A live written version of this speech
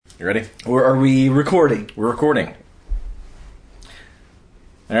You ready? Or are we recording? We're recording.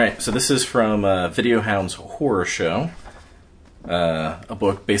 Alright, so this is from Video Hound's Horror Show. A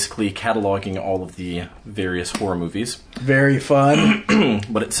book basically cataloging all of the various horror movies. Very fun.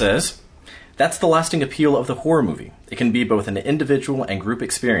 But it says, that's the lasting appeal of the horror movie. It can be both an individual and group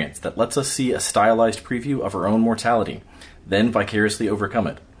experience that lets us see a stylized preview of our own mortality, then vicariously overcome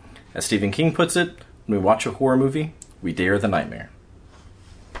it. As Stephen King puts it, when we watch a horror movie, we dare the nightmare.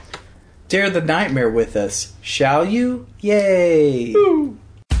 Dare the nightmare with us, shall you? Yay! Woo.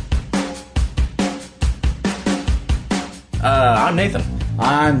 I'm Nathan.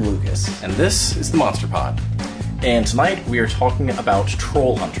 I'm Lucas. And this is the Monster Pod. And tonight we are talking about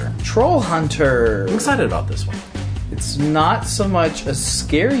Trollhunter. Trollhunter! I'm excited about this one. It's not so much a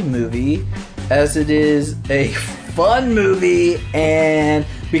scary movie as it is a fun movie, and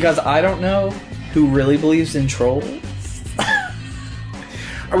because I don't know who really believes in trolls.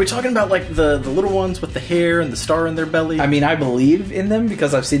 Are we talking about like the little ones with the hair and the star in their belly? I mean, I believe in them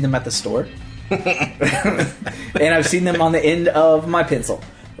because I've seen them at the store. And I've seen them on the end of my pencil.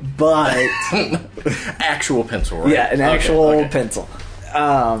 But actual pencil, right? Yeah, an actual pencil.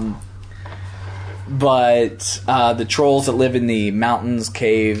 But the trolls that live in the mountains,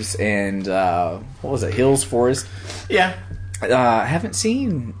 caves, and what was it, hills, forest? Yeah. I haven't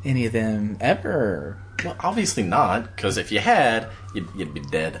seen any of them ever. Well, obviously not, because if you had, you'd be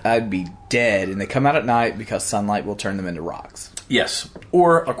dead. I'd be dead, and they come out at night because sunlight will turn them into rocks. Yes,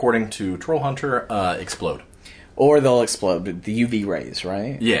 or according to Trollhunter, explode. Or they'll explode with the UV rays,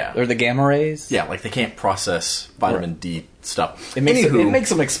 right? Yeah. Or the gamma rays? Yeah, like they can't process vitamin D stuff. It makes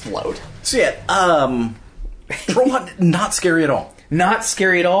them explode. So yeah, Trollhunter, not scary at all. Not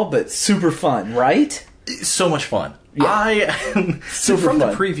scary at all, but super fun, right? So much fun. Yeah. So from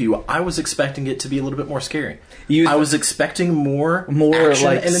the preview, I was expecting it to be a little bit more scary. I was expecting more action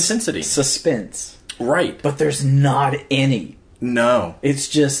like and intensity. Suspense. Right. But there's not any. No. It's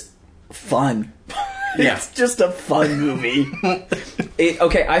just fun. Yeah. It's just a fun movie.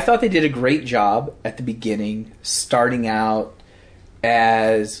 Okay, I thought they did a great job at the beginning, starting out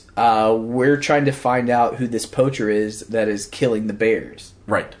as we're trying to find out who this poacher is that is killing the bears.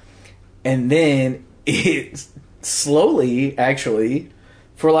 Right. And then it slowly, actually,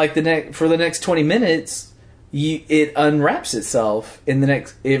 for the next 20 minutes, it unwraps itself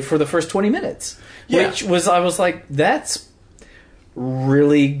for the first 20 minutes. Yeah. I was like, that's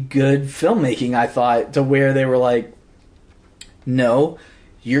really good filmmaking, I thought, to where they were like, no,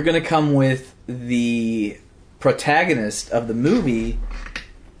 you're going to come with the protagonist of the movie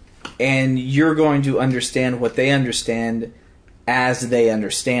and you're going to understand what they understand as they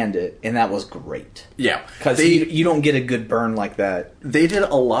understand it, and that was great. Yeah. Because you don't get a good burn like that. They did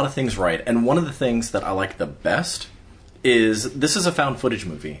a lot of things right, and one of the things that I like the best is this is a found footage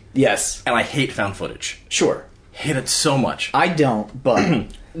movie. Yes. And I hate found footage. Sure. Hate it so much. I don't, but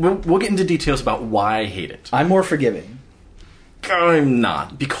we'll get into details about why I hate it. I'm more forgiving. I'm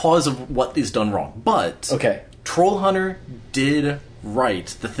not, because of what is done wrong. But okay, Trollhunter did right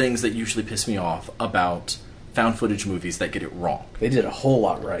the things that usually piss me off about found footage movies that get it wrong. They did a whole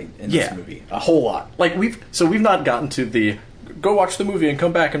lot right in this movie. A whole lot. Like we've not gotten to the go watch the movie and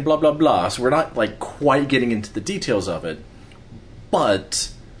come back and blah blah blah. So we're not like quite getting into the details of it.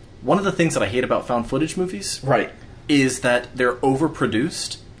 But one of the things that I hate about found footage movies, right, is that they're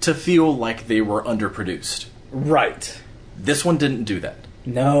overproduced to feel like they were underproduced. Right. This one didn't do that.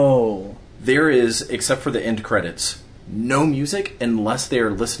 No. There is, except for the end credits, no music unless they are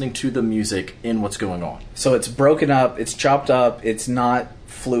listening to the music in what's going on. So it's broken up, it's chopped up, it's not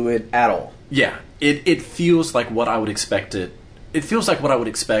fluid at all. Yeah. It feels like what I would expect it. It feels like what I would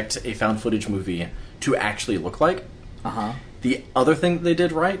expect a found footage movie to actually look like. Uh-huh. The other thing that they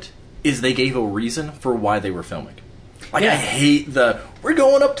did right is they gave a reason for why they were filming. Like, yeah. I hate we're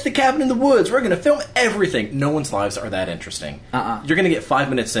going up to the cabin in the woods, we're going to film everything. No one's lives are that interesting. You're going to get 5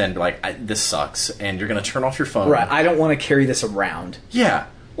 minutes in, like, this sucks, and you're going to turn off your phone. Right, I don't want to carry this around. Yeah.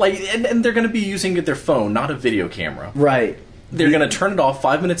 Like, and they're going to be using their phone, not a video camera. Right. They're going to turn it off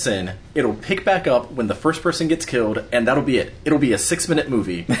 5 minutes in, it'll pick back up when the first person gets killed, and that'll be it. It'll be a 6-minute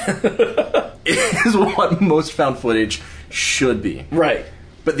movie. It is what most found footage should be. Right.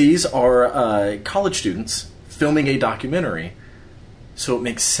 But these are college students filming a documentary, so it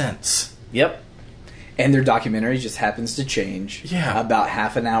makes sense. Yep. And their documentary just happens to change about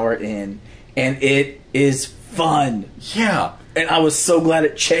half an hour in, and it is fun. Yeah. And I was so glad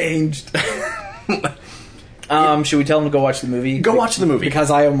it changed. Should we tell them to go watch the movie? Go watch the movie. Because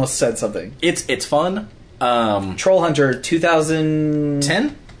I almost said something. It's fun. Trollhunter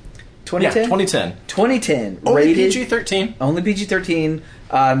 2010? 2010? Yeah, 2010. 2010. Only rated PG-13. Only PG-13.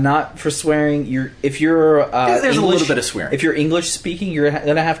 not for swearing. If you're there's English, a little bit of swearing. If you're English speaking, you're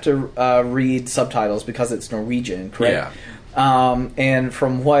gonna have to read subtitles because it's Norwegian, correct? Yeah. And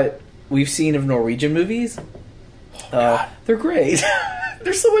from what we've seen of Norwegian movies, they're great.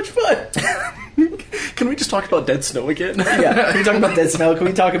 They're so much fun. Can we just talk about Dead Snow again? Yeah. Can we talk about Dead Snow? Can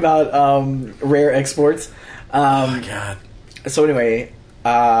we talk about rare exports? Oh God. So anyway,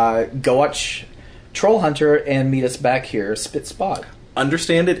 go watch Trollhunter and meet us back here, Spit Spot.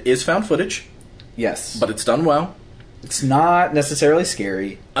 Understand it is found footage, Yes. but it's done well. It's not necessarily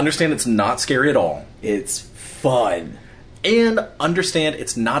scary. Understand it's not scary at all. It's fun. And understand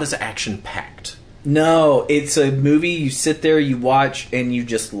it's not as action-packed. No, it's a movie you sit there, you watch, and you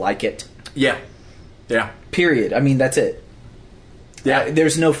just like it. Yeah. Yeah. Period. I mean, that's it. Yeah.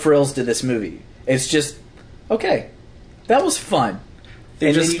 There's no frills to this movie. It's just, okay, that was fun.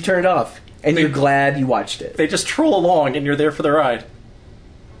 And then you turn it off, and you're glad you watched it. They just troll along, and you're there for the ride.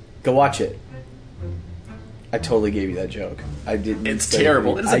 Go watch it. I totally gave you that joke. I didn't. It's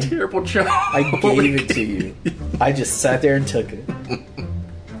terrible. It's a terrible joke. I gave it to you. I just sat there and took it.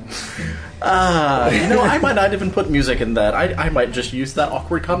 I might not even put music in that. I might just use that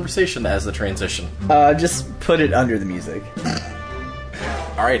awkward conversation as the transition. Just put it under the music.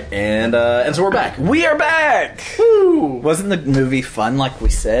 All right, and so we're back. We are back! Woo! Wasn't the movie fun, like we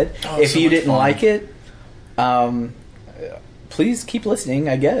said? Oh, if so you much didn't fun. like it, please keep listening,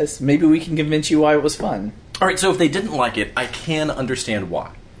 I guess. Maybe we can convince you why it was fun. All right, so if they didn't like it, I can understand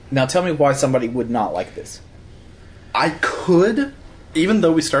why. Now tell me why somebody would not like this. I could, even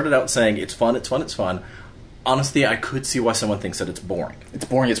though we started out saying it's fun, it's fun, it's fun, honestly, I could see why someone thinks that it's boring. It's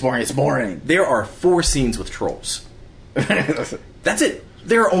boring, it's boring, it's boring. There are 4 scenes with trolls. That's it.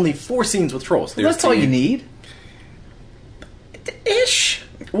 There are only 4 scenes with trolls. There's That's all you need. Ish.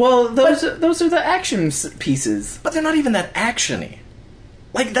 Well, those are the action pieces. But they're not even that action-y.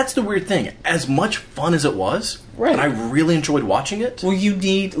 Like, that's the weird thing. As much fun as it was, Right. and I really enjoyed watching it. Well, you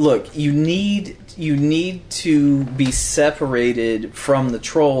need to be separated from the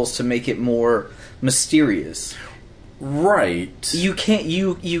trolls to make it more mysterious. Right. You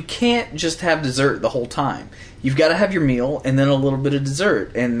can't just have dessert the whole time. You've got to have your meal and then a little bit of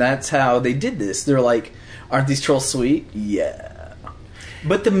dessert, and that's how they did this. They're like, aren't these trolls sweet? Yeah.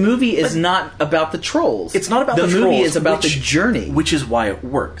 But the movie is not about the trolls. It's not about the trolls. The movie is about the journey. Which is why it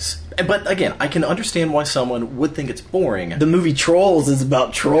works. But again, I can understand why someone would think it's boring. The movie Trolls is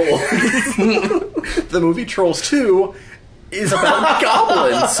about trolls. The movie Trolls 2 is about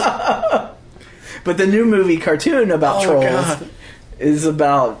goblins. But the new movie cartoon about trolls God. is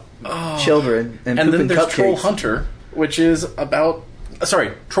about children and then pooping there's cupcakes. Trollhunter, which is about...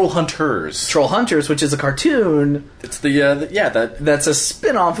 Trollhunters. Trollhunters, which is a cartoon. It's that... That's a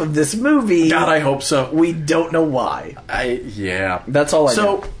spin-off of this movie. God, I hope so. We don't know why. Yeah. That's all I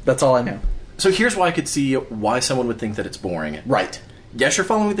know. That's all I know. So here's why I could see why someone would think that it's boring. Right. Yes, you're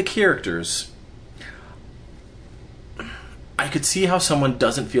following the characters. I could see how someone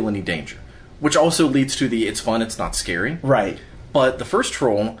doesn't feel any danger. Which also leads to the it's fun, it's not scary. Right. But the first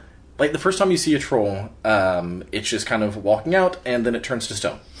troll... Like, the first time you see a troll, it's just kind of walking out, and then it turns to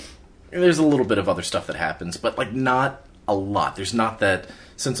stone. And there's a little bit of other stuff that happens, but, like, not a lot. There's not that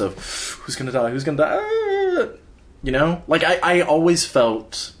sense of, who's gonna die, who's gonna die, you know? Like, I always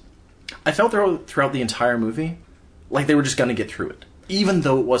felt... I felt throughout the entire movie like they were just gonna get through it. Even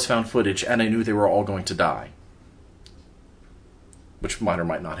though it was found footage, and I knew they were all going to die. Which might or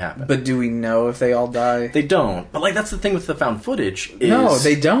might not happen. But do we know if they all die? They don't. But, like, that's the thing with the found footage is... No,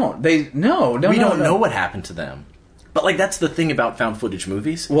 they don't. We don't know what happened to them. But, like, that's the thing about found footage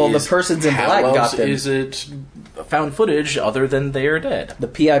movies. Well, the persons in black got them. Is it found footage other than they are dead? The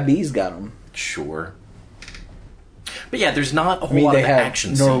PIBs got them. Sure. But, yeah, there's not a whole lot of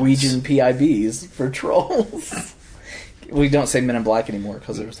action Norwegian scenes. PIBs for trolls. We don't say Men in Black anymore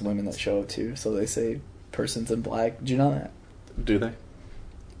because there's women that show up, too. So they say persons in black. Did you know that? Do they?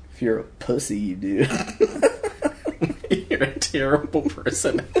 If you're a pussy, you do. You're a terrible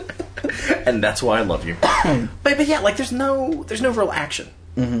person. And that's why I love you. But yeah, like, there's no real action.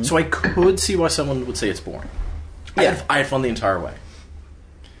 Mm-hmm. So I could see why someone would say it's boring. Yeah. I had fun the entire way.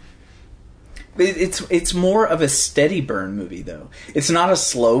 It's more of a steady burn movie, though. It's not a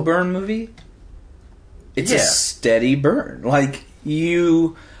slow burn movie. It's a steady burn. Like,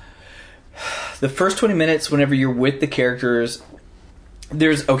 the first 20 minutes, whenever you're with the characters,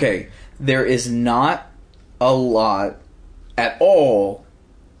 there is not a lot at all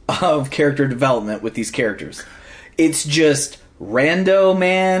of character development with these characters. It's just rando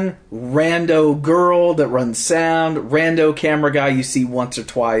man, rando girl that runs sound, rando camera guy you see once or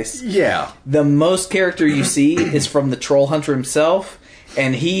twice. Yeah. The most character you see is from the Trollhunter himself,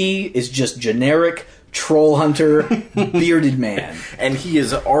 And he is just generic Trollhunter bearded man. And he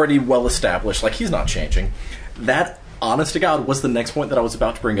is already well established. Like, he's not changing. That, honest to God, was the next point that I was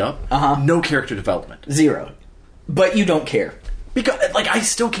about to bring up. No character development. 0. But you don't care. Because, like, I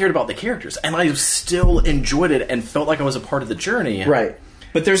still cared about the characters, and I still enjoyed it and felt like I was a part of the journey. Right.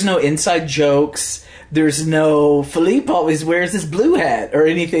 But there's no inside jokes. There's no Philippe always wears this blue hat or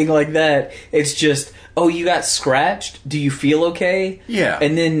anything like that. It's just, oh, you got scratched? Do you feel okay? Yeah.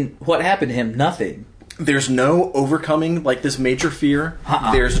 And then what happened to him? Nothing. There's no overcoming, like, this major fear.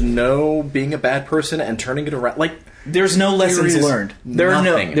 There's no being a bad person and turning it around. Like, there's no lessons learned. There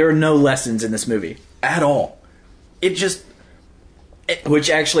are no lessons in this movie. At all. It just... Which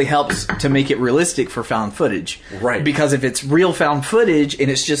actually helps to make it realistic for found footage. Right. Because if it's real found footage and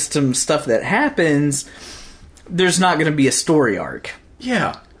it's just some stuff that happens, there's not going to be a story arc.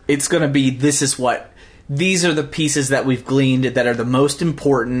 Yeah. It's going to be, these are the pieces that we've gleaned that are the most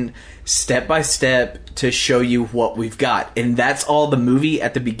important, step by step, to show you what we've got. And that's all the movie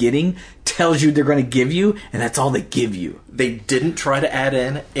at the beginning tells you they're going to give you, and that's all they give you. They didn't try to add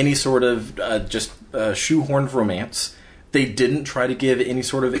in any sort of shoehorned romance. They didn't try to give any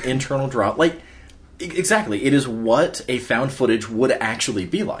sort of internal drop. Like, exactly. It is what a found footage would actually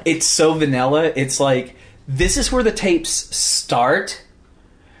be like. It's so vanilla. It's like, this is where the tapes start.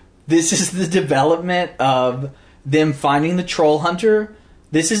 This is the development of them finding the Trollhunter.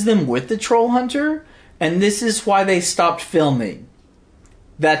 This is them with the Trollhunter. And this is why they stopped filming.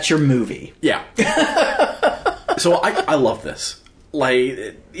 That's your movie. Yeah. So I love this.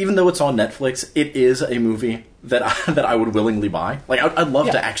 Like, even though it's on Netflix, it is a movie that I would willingly buy. Like, I'd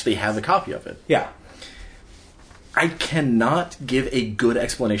love to actually have a copy of it. Yeah. I cannot give a good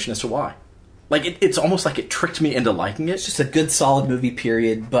explanation as to why. Like, it's almost like it tricked me into liking it. It's just a good, solid movie,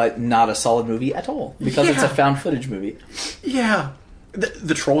 period, but not a solid movie at all. Because it's a found footage movie. Yeah.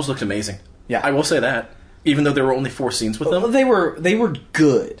 The trolls looked amazing. Yeah. I will say that. Even though there were only 4 scenes with them. They were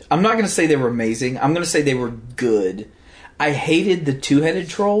good. I'm not going to say they were amazing. I'm going to say they were good. I hated the 2-headed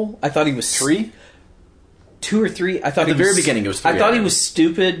troll. I thought he was 3? 2 or 3. I thought at the very beginning it was 3. I thought he was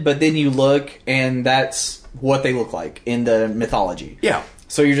stupid, but then you look and that's what they look like in the mythology. Yeah.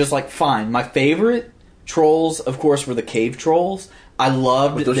 So you're just like, fine. My favorite trolls, of course, were the cave trolls. I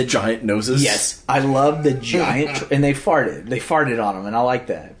loved with those giant noses. Yes, I loved the giant, and they farted. They farted on them, and I like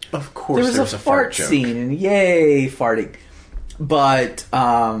that. Of course, there was a fart joke. scene, and yay, farting. But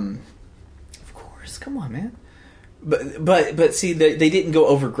of course, come on, man. But see, they didn't go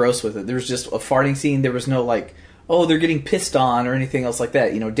over gross with it. There was just a farting scene. There was no like, oh, they're getting pissed on or anything else like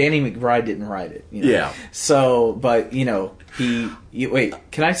that. You know, Danny McBride didn't write it. You know? Yeah. So, but you know, wait.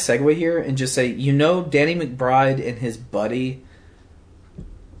 Can I segue here and just say, you know, Danny McBride and his buddy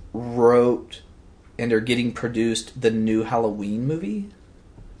wrote and are getting produced the new Halloween movie?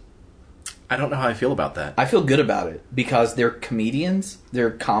 I don't know how I feel about that. I feel good about it because they're comedians.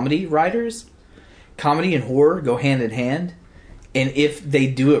 They're comedy writers. Comedy and horror go hand in hand. And if they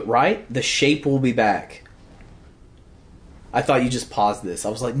do it right, the shape will be back. I thought you just paused this. I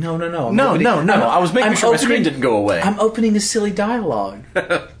was like, no. No. I was making sure my screen didn't go away. I'm opening a silly dialogue.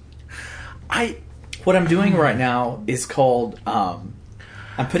 What I'm doing right now is called...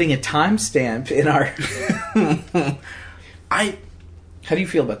 I'm putting a timestamp in our... How do you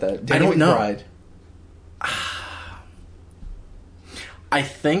feel about that? Danny I don't McBride. know. I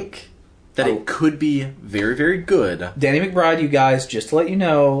think that it could be very, very good. Danny McBride, you guys, just to let you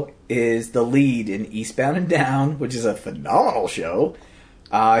know, is the lead in Eastbound and Down, which is a phenomenal show.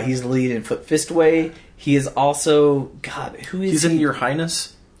 He's the lead in Foot Fist Way. He is also... God, who is He's he? in Your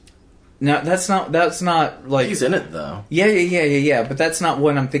Highness? No, that's not like... He's in it, though. Yeah, but that's not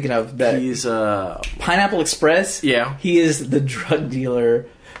what I'm thinking of. That He's, Pineapple Express? Yeah. He is the drug dealer.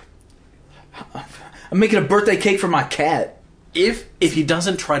 I'm making a birthday cake for my cat. If he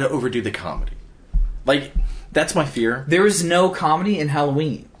doesn't try to overdo the comedy. Like, that's my fear. There is no comedy in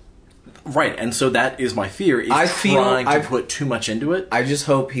Halloween. Right, and so that is my fear, is trying to put too much into it. I just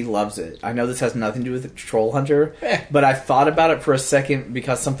hope he loves it. I know this has nothing to do with the Trollhunter, but I thought about it for a second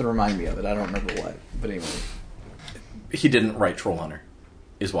because something reminded me of it. I don't remember what, but anyway. He didn't write Trollhunter,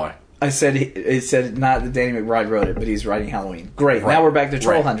 is why. I said it said not that Danny McBride wrote it, but he's writing Halloween. Great, right. Now we're back to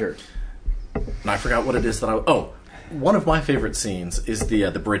Trollhunter. Right. And I forgot what it is that one of my favorite scenes is the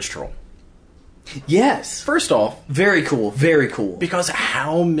bridge troll. Yes. First off, very cool. Because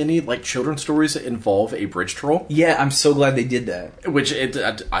how many like children's stories involve a bridge troll? Yeah, I'm so glad they did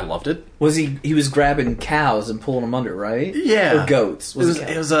that. I loved it. Was he was grabbing cows and pulling them under, right? Yeah. Or goats.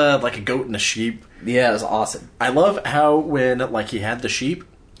 It was like a goat and a sheep. Yeah, it was awesome. I love how when like he had the sheep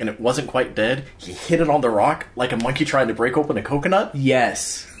and it wasn't quite dead, he hit it on the rock like a monkey trying to break open a coconut.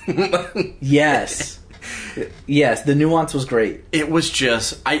 Yes. Yes. Yes, the nuance was great. It was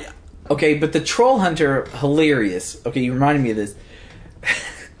just... Okay, but the Trollhunter, hilarious. Okay, you reminded me of this.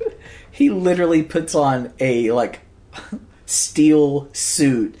 He literally puts on a, like, steel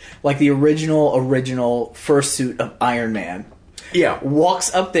suit. Like the original first suit of Iron Man. Yeah.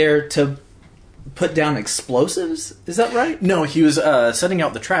 Walks up there to put down explosives? Is that right? No, he was setting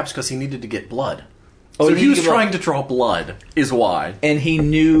out the traps because he needed to get blood. Oh, so he was trying to draw blood, is why. And he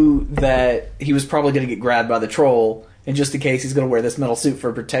knew that he was probably going to get grabbed by the troll, and just in case he's going to wear this metal suit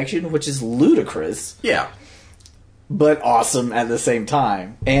for protection, which is ludicrous. Yeah. But awesome at the same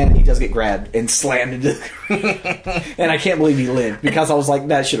time. And he does get grabbed and slammed into the... And I can't believe he lived, because I was like,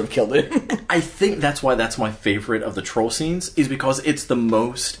 that should have killed him. I think that's why that's my favorite of the troll scenes, is because it's the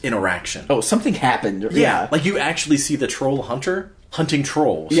most interaction. Oh, something happened. Yeah. Like, you actually see the troll hunter hunting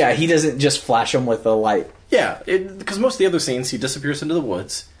trolls. Yeah, he doesn't just flash them with a light. Yeah, because most of the other scenes, he disappears into the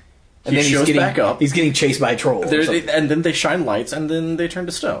woods. And then shows back up. He's getting chased by a troll. And then they shine lights, and then they turn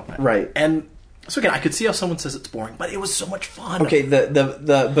to stone. Right. And so again, I could see how someone says it's boring, but it was so much fun. Okay,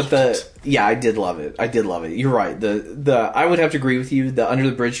 yeah, I did love it. You're right. I would have to agree with you. The Under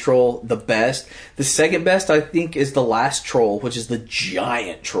the Bridge troll, the best. The second best, I think, is the last troll, which is the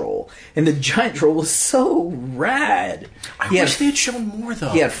giant troll. And the giant troll was so rad. I wish they had shown more, though.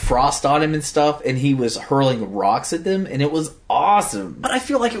 He had frost on him and stuff, and he was hurling rocks at them, and it was awesome. But I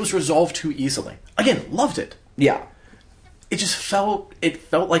feel like it was resolved too easily. Again, loved it. Yeah. It just felt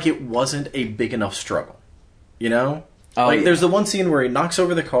like it wasn't a big enough struggle, you know? Oh, like, yeah. There's the one scene where he knocks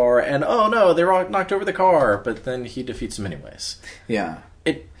over the car, and oh no, they knocked over the car, but then he defeats them anyways. Yeah.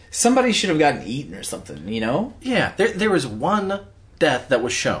 Somebody should have gotten eaten or something, you know? Yeah, there was one death that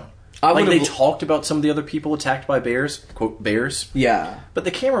was shown. They talked about some of the other people attacked by bears, quote, bears. Yeah. But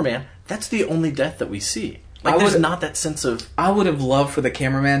the cameraman, that's the only death that we see. Like, there's not that sense of... I would have loved for the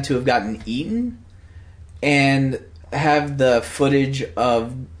cameraman to have gotten eaten, and have the footage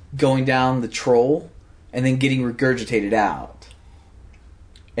of going down the troll and then getting regurgitated out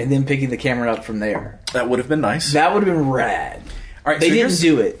and then picking the camera up from there. That would have been nice. That would have been rad. All right, they didn't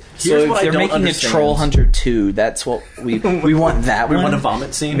do it. So if they're making a Trollhunter 2, that's what we want. That we want a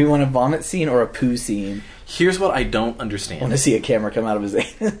vomit scene. We want a vomit scene or a poo scene. Here's what I don't understand. I want to see a camera come out of his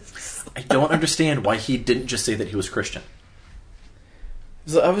anus. I don't understand why he didn't just say that he was Christian.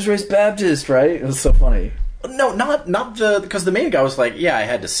 So I was raised Baptist, right? It was so funny. No, not because the main guy was like, yeah, I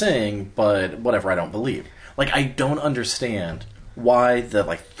had to sing, but whatever, I don't believe. Like, I don't understand why the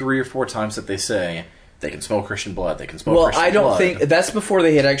 3 or 4 times that they say they can smell Christian blood, they can smell Christian blood. Well, I don't think that's before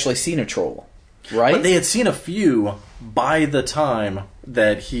they had actually seen a troll, right? But they had seen a few by the time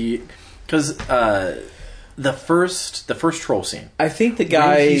that he, because the first troll scene. I think the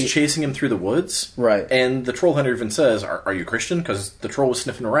guy... he's chasing him through the woods. Right. And the troll hunter even says, are you Christian? Because the troll was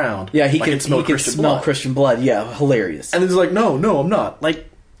sniffing around. Yeah, he can smell Christian blood. Yeah, hilarious. And then he's like, no, I'm not. Like,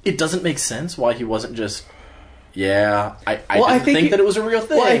 it doesn't make sense why he wasn't just... Yeah, I didn't think that it was a real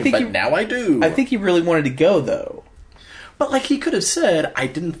thing, but now I do. I think he really wanted to go, though. But, he could have said, I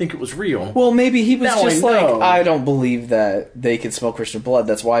didn't think it was real. Well, maybe he was just I don't believe that they can smell Christian blood.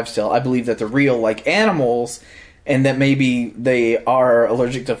 That's wives' tale. I believe that they're real, like animals, and that maybe they are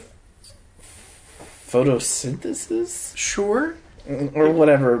allergic to photosynthesis? Sure. Or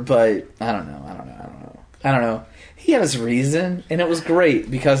whatever, but I don't know. He had his reason, and it was great,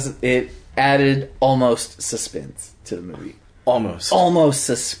 because it added almost suspense to the movie. Almost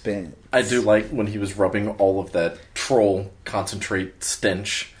suspense. I do like when he was rubbing all of that troll concentrate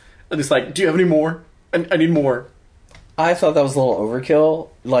stench. And he's like, do you have any more? I need more. I thought that was a little overkill,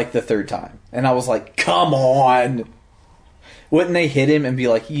 the third time. And I was like, come on! Wouldn't they hit him and be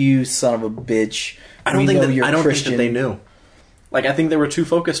like, you son of a bitch, I don't think that they knew. I think they were too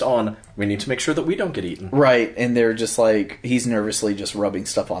focused on, we need to make sure that we don't get eaten. Right, and they're just he's nervously just rubbing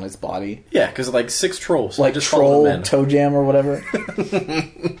stuff on his body. Yeah, because 6 trolls. Like just troll toe jam or whatever.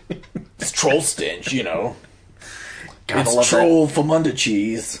 It's troll stench, you know. It's troll famunda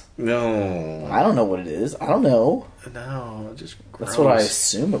cheese. No. I don't know what it is. I don't know. No, just gross. That's what I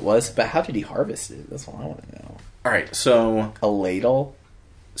assume it was, but how did he harvest it? That's what I want to know. Alright, so... A ladle?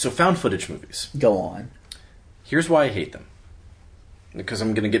 So found footage movies. Go on. Here's why I hate them. Because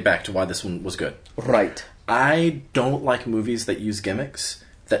I'm going to get back to why this one was good. Right. I don't like movies that use gimmicks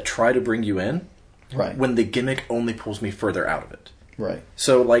that try to bring you in. Right. When the gimmick only pulls me further out of it. Right.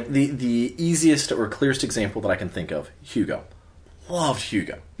 So, the easiest or clearest example that I can think of, Hugo. Loved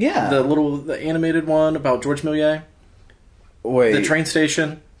Hugo. Yeah. The animated one about George Millier. Wait. The train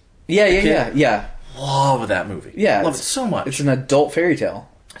station. Yeah. Love that movie. Yeah. Love it so much. It's an adult fairy tale.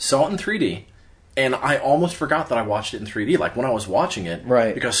 Saw it in 3D, and I almost forgot that I watched it in 3D. Like, when I was watching it,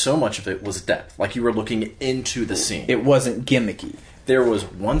 Right. because so much of it was depth. Like, you were looking into the scene. It wasn't gimmicky. There was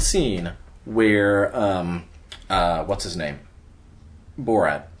one scene where, what's his name?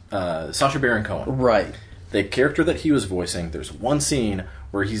 Borat. Sacha Baron Cohen. Right. The character that he was voicing, there's one scene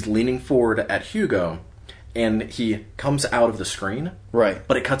where he's leaning forward at Hugo, and he comes out of the screen, Right.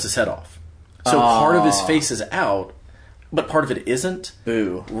 but it cuts his head off. So part of his face is out, but part of it isn't.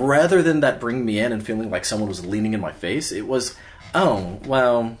 Boo. Rather than that bring me in and feeling like someone was leaning in my face, it was, oh,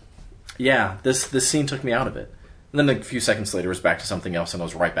 well, yeah, this scene took me out of it. And then a few seconds later, it was back to something else, and I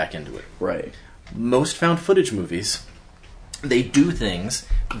was right back into it. Right. Most found footage movies, they do things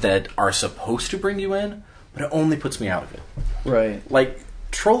that are supposed to bring you in, but it only puts me out of it. Right. Like,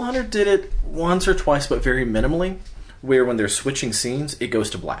 Trollhunter did it once or twice, but very minimally, where when they're switching scenes, it goes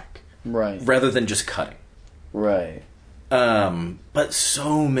to black. Right. Rather than just cutting. Right. But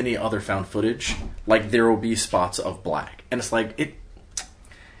so many other found footage, like, there will be spots of black. And it's like,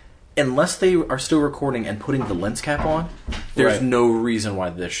 unless they are still recording and putting the lens cap on, there's Right. no reason why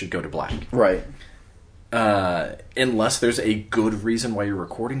this should go to black. Right. Unless there's a good reason why you're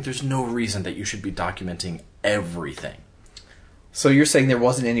recording, there's no reason that you should be documenting everything. So you're saying there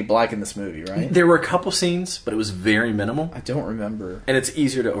wasn't any black in this movie, right? There were a couple scenes, but it was very minimal, I don't remember. and it's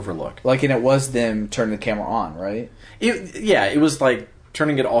easier to overlook. Like, and it was them turning the camera on, right? It was like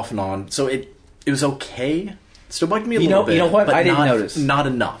turning it off and on, so it was okay. It still bugged me a little bit. You know what? But I didn't not, notice. Not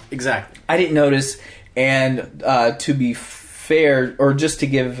enough, exactly. I didn't notice, and to be fair, or just to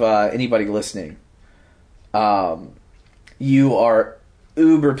give anybody listening, you are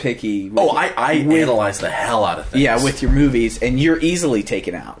uber picky. I analyze the hell out of things. Yeah, with your movies, and you're easily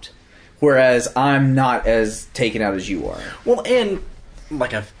taken out. Whereas I'm not as taken out as you are. Well, and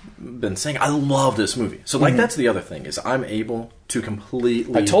like I've been saying, I love this movie. So, like, that's the other thing, is I'm able to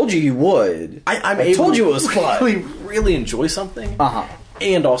completely... I told you would. I told you it was fun. really, really enjoy something.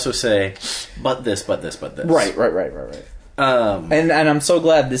 And also say, but this, but this, but this. Right. And I'm so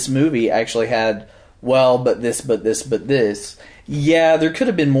glad this movie actually had, well, but this, but this, but this. Yeah, there could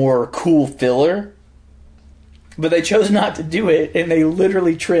have been more cool filler, but they chose not to do it, and they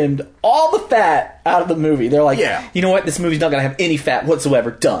literally trimmed all the fat out of the movie. They're like, Yeah. You know what? This movie's not going to have any fat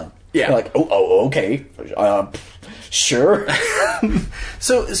whatsoever. Done. Yeah. They're like, oh, okay. Sure.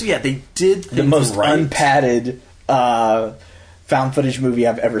 So yeah, they did things The most right. unpadded found footage movie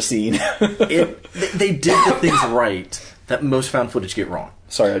I've ever seen. They did the things right that most found footage get wrong.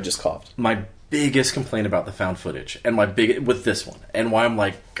 Sorry, I just coughed. My biggest complaint about the found footage, and with this one, and why I'm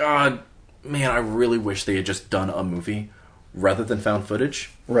like, God, man, I really wish they had just done a movie rather than found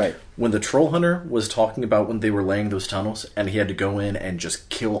footage. Right. When the Trollhunter was talking about when they were laying those tunnels, and he had to go in and just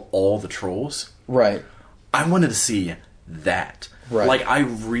kill all the trolls. Right. I wanted to see that. Right. Like, I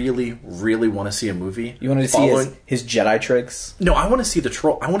really, really want to see a movie. You wanted to see his Jedi tricks? No, I want to see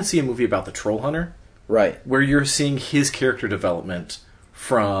I want to see a movie about the Trollhunter. Right. Where you're seeing his character development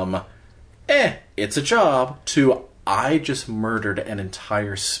from, it's a job, to, I just murdered an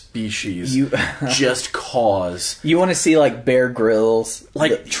entire species just cause. You want to see, like, Bear Grylls,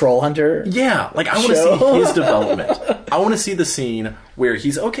 like Trollhunter? Yeah, like, I want to see his development. I want to see the scene where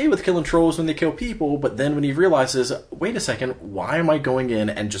he's okay with killing trolls when they kill people, but then when he realizes, wait a second, why am I going in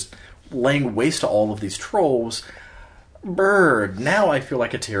and just laying waste to all of these trolls? Bird, now I feel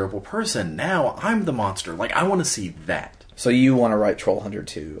like a terrible person. Now I'm the monster. Like, I want to see that. So you want to write Trollhunter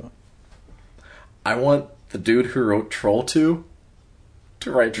 2? I want the dude who wrote Troll 2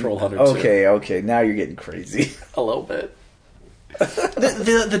 to write Trollhunter 2. Okay, now you're getting crazy. A little bit.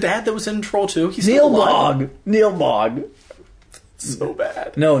 the dad that was in Troll 2, he's still alive. Neil Bogg. So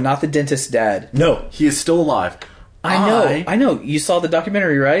bad. No, not the dentist dad. No. He is still alive. I know. You saw the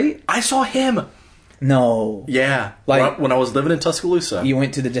documentary, right? I saw him. No. Yeah. Like, when I was living in Tuscaloosa. You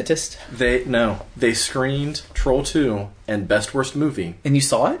went to the dentist? They screened Troll 2 and Best Worst Movie. And you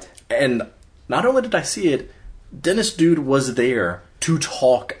saw it? And not only did I see it, Dennis Dude was there to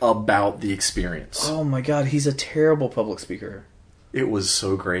talk about the experience. Oh my god, he's a terrible public speaker. It was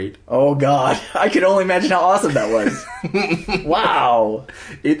so great. Oh god, I can only imagine how awesome that was. Wow.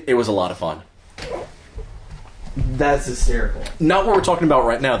 It was a lot of fun. That's hysterical. Not what we're talking about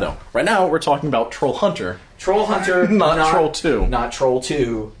right now, though. Right now, we're talking about Trollhunter. Trollhunter, not Troll 2. Not Troll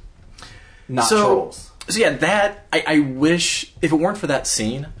 2. Not Trolls. So yeah, that, I wish, if it weren't for that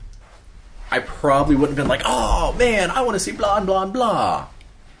scene, I probably wouldn't have been like, oh man, I want to see blah, blah, blah.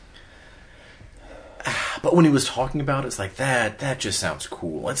 But when he was talking about it, it's like, that just sounds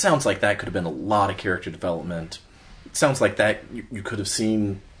cool. It sounds like that could have been a lot of character development. It sounds like that you could have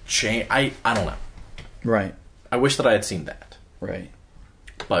seen change. I don't know. Right. I wish that I had seen that. Right.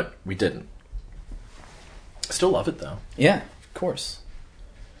 but we didn't. Still love it though. Yeah, of course.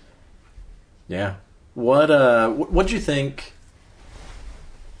 Yeah. What'd you think?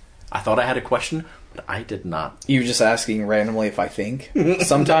 I thought I had a question, but I did not. You were just asking randomly if I think.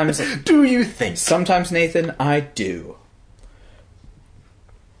 Sometimes. Do you think? Sometimes, Nathan, I do.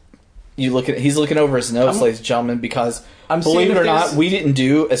 He's looking over his notes, ladies and gentlemen, because believe it or not, we didn't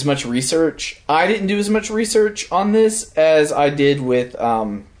do as much research. I didn't do as much research on this as I did with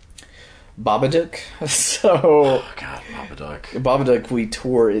Babadook. So, oh God, Babadook, we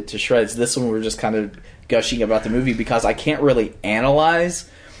tore it to shreds. This one, we're just kind of gushing about the movie because I can't really analyze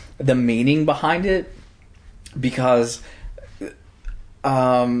the meaning behind it. Because,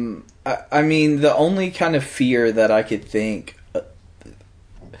 I mean, the only kind of fear that I could think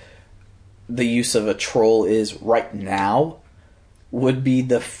the use of a troll is right now would be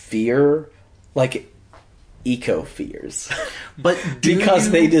the fear, like eco fears, but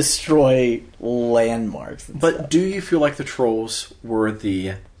because they destroy landmarks. But stuff. Do you feel like the trolls were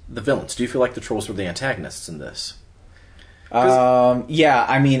the villains? Do you feel like the trolls were the antagonists in this? Yeah,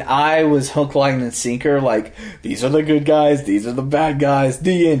 I mean, I was hook, line, and sinker. Like, these are the good guys, these are the bad guys.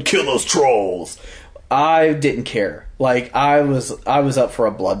 The end. Kill those trolls. I didn't care. Like, I was up for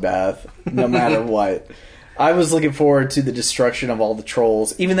a bloodbath, no matter what. I was looking forward to the destruction of all the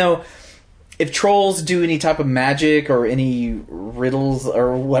trolls. Even though, if trolls do any type of magic or any riddles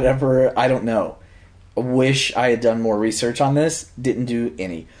or whatever, I don't know. I wish I had done more research on this. Didn't do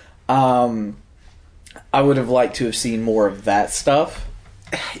any. I would have liked to have seen more of that stuff.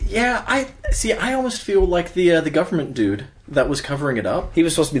 Yeah, I almost feel like the government dude that was covering it up. He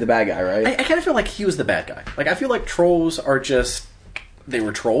was supposed to be the bad guy, right? I kind of feel like he was the bad guy. Like, I feel like trolls are just... They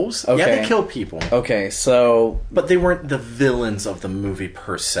were trolls. Okay. Yeah, they killed people. Okay, so... But they weren't the villains of the movie,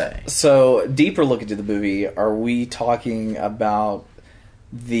 per se. So, deeper look into the movie, are we talking about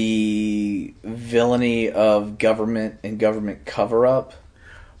the villainy of government and government cover-up?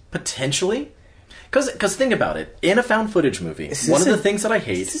 Potentially. Because think about it. In a found footage movie, one of the things that I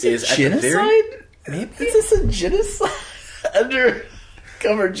hate is at genocide? the very... Maybe? Is this a genocide?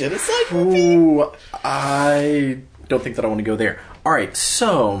 Undercover genocide movie? Ooh, I don't think that I want to go there. Alright,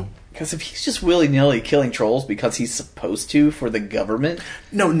 so... Because if he's just willy-nilly killing trolls because he's supposed to for the government...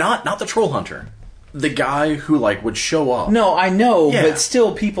 No, not the Trollhunter. The guy who, like, would show up. No, I know, Yeah. but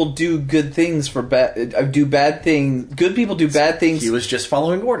still people do good things for do bad things. Good people do bad things. He was just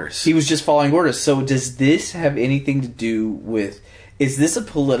following orders. He was just following orders. So does this have anything to do with... Is this a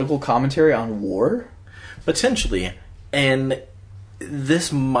political commentary on war? Potentially. And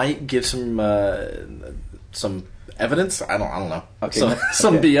this might give some evidence. I don't know. Okay.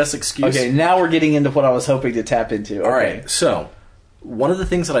 Some Okay. BS excuse. Okay, now we're getting into what I was hoping to tap into. Okay. All right. So, one of the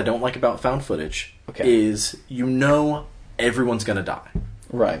things that I don't like about found footage is everyone's going to die.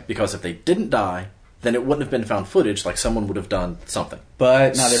 Right. Because if they didn't die, then it wouldn't have been found footage. Like, someone would have done something.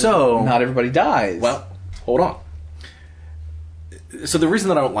 But not everybody dies. Well, hold on. So the reason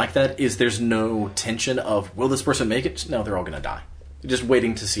that I don't like that is there's no tension of, will this person make it? No, they're all going to die. Just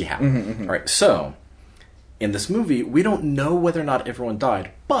waiting to see how. All right, so in this movie, we don't know whether or not everyone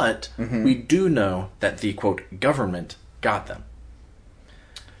died, but we do know that the, quote, government got them.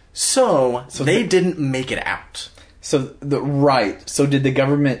 So they didn't make it out. So did the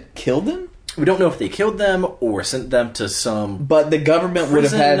government kill them? We don't know if they killed them or sent them to some... But the government would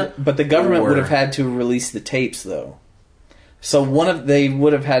have had... But the government or- would have had to release the tapes, though. So they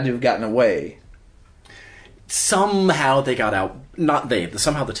would have had to have gotten away. Somehow they got out. Not they.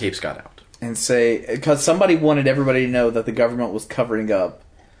 Somehow the tapes got out. And say... Because somebody wanted everybody to know that the government was covering up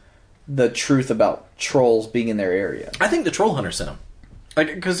the truth about trolls being in their area. I think the Trollhunter sent him.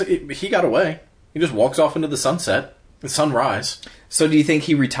 Like, because he got away. He just walks off into the sunset. The sunrise. So do you think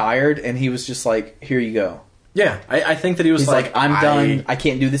he retired and he was just like, here you go? Yeah, I think that he was He's like, I'm done. I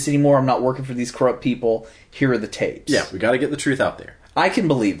can't do this anymore. I'm not working for these corrupt people. Here are the tapes. Yeah, we got to get the truth out there. I can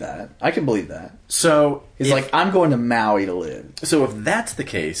believe that. So He's like, I'm going to Maui to live. So if that's the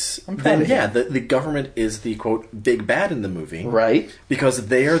case, proud then of yeah, him. the government is the, quote, big bad in the movie. Right. Because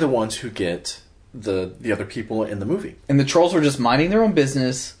they are the ones who get the other people in the movie. And the trolls were just minding their own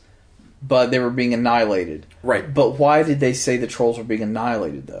business, but they were being annihilated. Right. But why did they say the trolls were being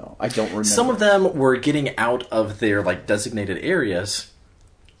annihilated, though? I don't remember. Some of them were getting out of their, like, designated areas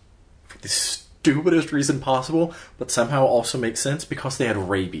for the stupidest reason possible, but somehow also makes sense because they had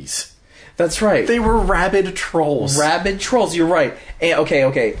rabies. That's right. They were rabid trolls. Rabid trolls, you're right. And,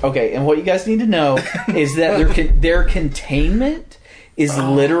 okay. And what you guys need to know is that their containment is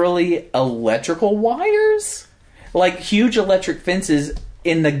literally electrical wires. Like huge electric fences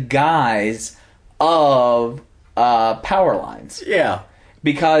in the guise of power lines. Yeah.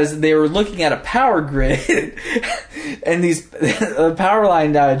 because they were looking at a power grid and these power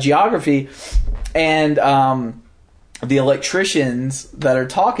line geography, and the electricians that are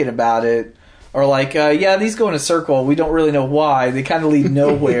talking about it are like, yeah, these go in a circle. We don't really know why. They kind of lead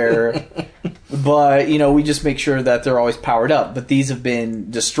nowhere. But, we just make sure that they're always powered up. But these have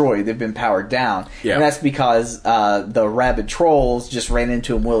been destroyed. They've been powered down. Yeah. And that's because the rabid trolls just ran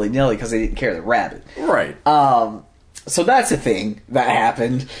into them willy-nilly because they didn't care the rabbit. Right. So that's a thing that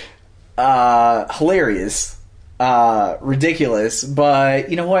happened. Hilarious. Ridiculous. But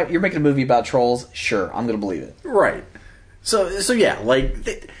you know what? You're making a movie about trolls. Sure, I'm going to believe it. Right. So yeah,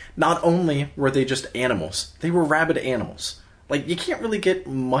 not only were they just animals, they were rabid animals. Like, you can't really get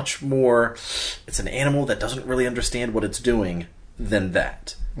much more, it's an animal that doesn't really understand what it's doing, than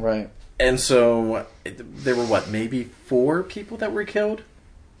that. Right. And so, there were, maybe 4 people that were killed?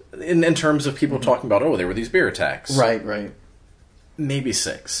 In terms of people talking about, there were these bear attacks. Right. Maybe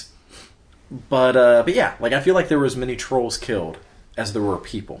 6. But yeah, I feel like there were as many trolls killed as there were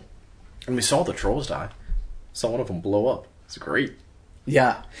people. And we saw the trolls die. Saw one of them blow up. It's great.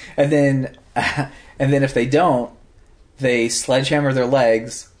 Yeah. And then if they don't, they sledgehammer their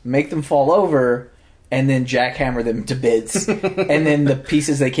legs, make them fall over, and then jackhammer them to bits. And then the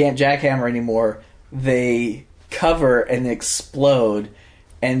pieces they can't jackhammer anymore, they cover and explode,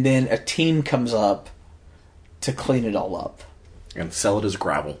 and then a team comes up to clean it all up. And sell it as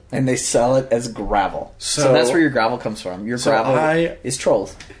gravel. And they sell it as gravel. So that's where your gravel comes from. Your gravel is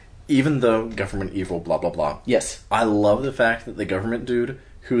trolls. Even though government evil, blah, blah, blah. Yes. I love the fact that the government dude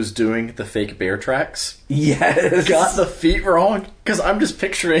who's doing the fake bear tracks got the feet wrong. Because I'm just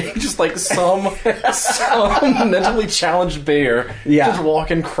picturing just some mentally challenged bear just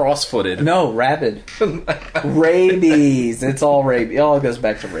walking cross-footed. No, rabid. Rabies. It's all rabies. It all goes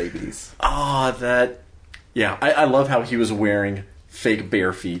back to rabies. Yeah, I love how he was wearing fake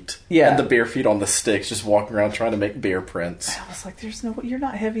bare feet. Yeah. And the bare feet on the sticks, just walking around trying to make bear prints. I was like, you're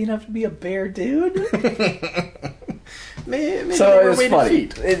not heavy enough to be a bear, dude. Maybe so it's funny.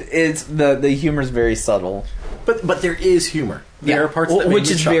 It's the humor is very subtle. But there is humor. There are parts that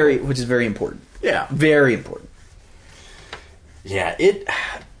which is very important. Yeah. Very important. Yeah,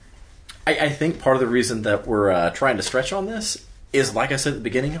 I think part of the reason that we're trying to stretch on this is, like I said at the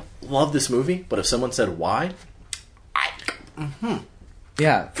beginning, love this movie, but if someone said why,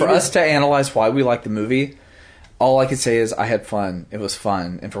 Yeah, for us to analyze why we like the movie, all I could say is I had fun. It was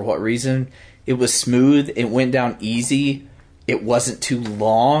fun. And for what reason? It was smooth. It went down easy. It wasn't too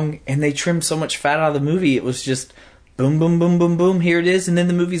long. And they trimmed so much fat out of the movie. It was just boom, boom, boom, boom, boom. Here it is. And then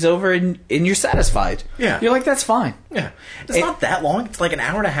the movie's over and you're satisfied. Yeah. You're like, that's fine. Yeah. It's not that long. It's like an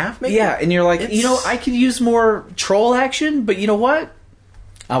hour and a half, maybe. Yeah. And you're like, I could use more troll action. But you know what?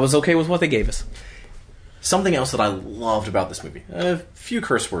 I was okay with what they gave us. Something else that I loved about this movie. A few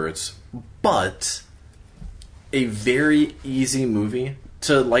curse words. But a very easy movie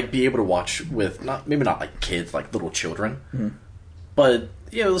to be able to watch with maybe not kids, little children, but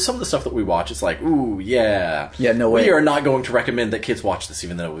some of the stuff that we watch, it's ooh, yeah, no way. We are not going to recommend that kids watch this,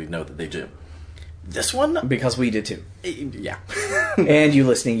 even though we know that they do. This one, because we did too, yeah, and you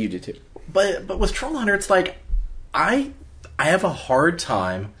listening, you did too. But with Trollhunter, it's I have a hard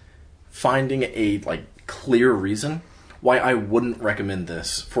time finding a clear reason why I wouldn't recommend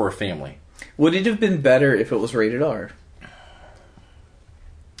this for a family. Would it have been better if it was rated R?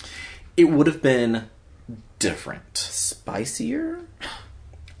 It would have been different. Spicier?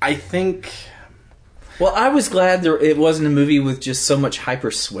 I think... Well, I was glad it wasn't a movie with just so much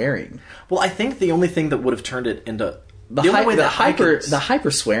hyper swearing. Well, I think the only thing that would have turned it into... The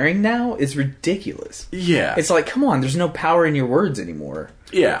hyper swearing now is ridiculous. Yeah. It's come on, there's no power in your words anymore.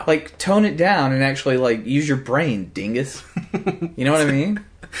 Yeah. Tone it down and actually, use your brain, dingus. You know what I mean?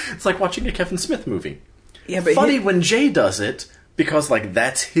 It's like watching a Kevin Smith movie. Yeah, but funny when Jay does it, because,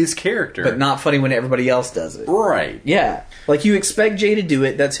 that's his character. But not funny when everybody else does it. Right. Yeah. You expect Jay to do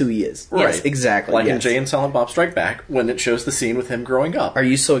it, that's who he is. Right. Yes, exactly. In Jay and Silent Bob Strike Back, when it shows the scene with him growing up. Are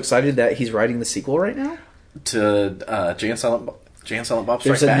you so excited that he's writing the sequel right now? To Jay and Silent Bob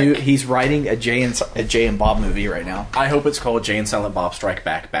Strike Back. He's writing a Jay and Bob movie right now. I hope it's called Jay and Silent Bob Strike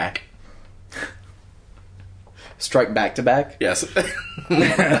Back. Strike back to back? Yes.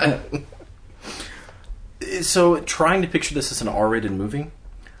 So, trying to picture this as an R-rated movie,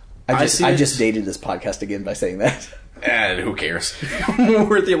 I just dated this podcast again by saying that. And who cares?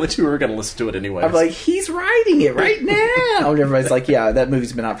 We're the only two who are going to listen to it anyway. I'm he's writing it right now. And everybody's yeah, that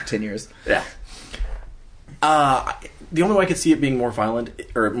movie's been out for 10 years. Yeah. The only way I could see it being more violent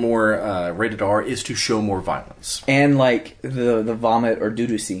or more rated R is to show more violence. And the vomit or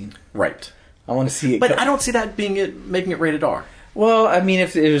doo-doo scene. Right. I want to see it. But I don't see that making it rated R. Well, I mean,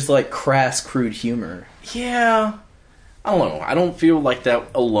 if it was like crass, crude humor. Yeah. I don't know. I don't feel like that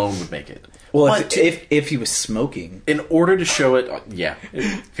alone would make it. Well, if he was smoking. In order to show it, yeah.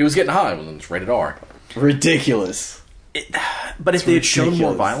 If he was getting high, well, then it's rated R. Ridiculous. But if they had shown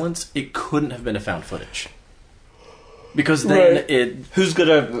more violence, it couldn't have been a found footage. Because then who's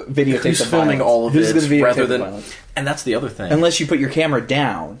gonna videotape who's the filming violence? all of who's it rather than... violence? And that's the other thing. Unless you put your camera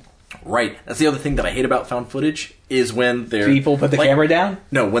down. Right. That's the other thing that I hate about found footage is when they're... People put the camera down?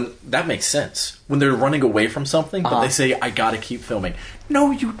 No, when that makes sense. When they're running away from something, but they say, I gotta keep filming.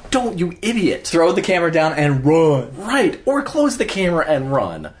 No, you don't, you idiot. Throw the camera down and run. Right. Or close the camera and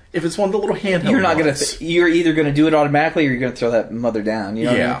run. If it's one of the little handheld You're not ones. you're either gonna do it automatically or you're gonna throw that mother down. You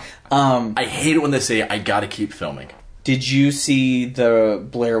know what I mean? I hate it when they say, I gotta keep filming. Did you see the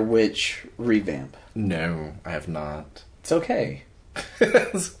Blair Witch revamp? No, I have not. It's okay.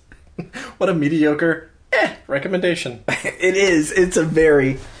 What a mediocre recommendation. It is. It's a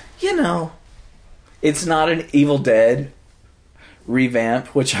very, it's not an Evil Dead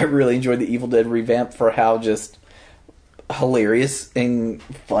revamp, which I really enjoyed the Evil Dead revamp for how just hilarious and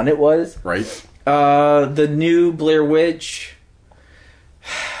fun it was. Right. The new Blair Witch,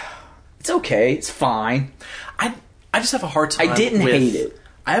 it's okay. It's fine. I just have a hard time. I didn't hate it.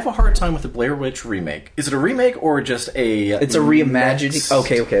 I have a hard time with the Blair Witch remake. Is it a remake or just a... It's a reimagining...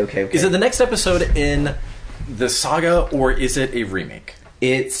 Okay. Is it the next episode in the saga or is it a remake?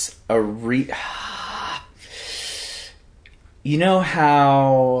 It's a You know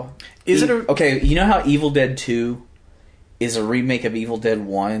how... Is it a... Okay, you know how Evil Dead 2 is a remake of Evil Dead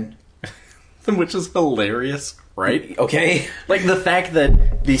 1? Which is hilarious, right? Okay. Like the fact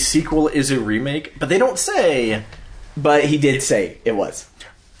that the sequel is a remake, but they don't say... But he did say it was.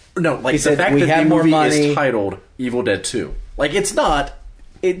 No, like he the said, fact we that had the more movie money. is titled Evil Dead 2. Like, it's not...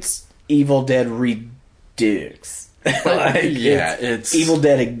 It's Evil Dead Redux. It's... Evil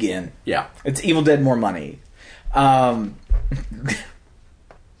Dead again. Yeah. It's Evil Dead more money.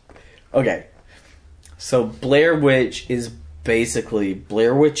 Okay. So Blair Witch is basically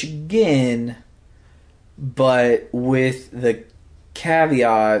Blair Witch again, but with the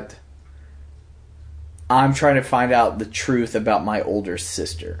caveat... I'm trying to find out the truth about my older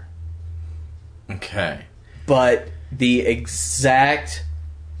sister. Okay. But the exact...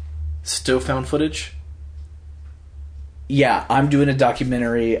 Still found footage? Yeah, I'm doing a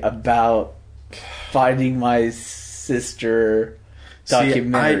documentary about finding my sister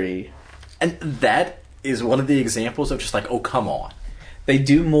documentary. And that is one of the examples of just like, oh, come on. They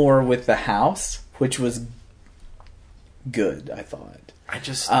do more with the house, which was good, I thought. I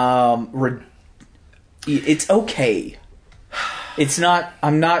just... It's okay. It's not...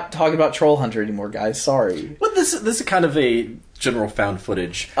 I'm not talking about Trollhunter anymore, guys. Sorry. Well, this is kind of a general found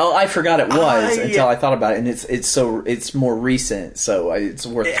footage. Oh, I forgot it was until I thought about it, and it's more recent, so it's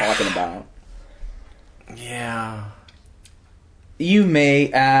worth talking about. Yeah. You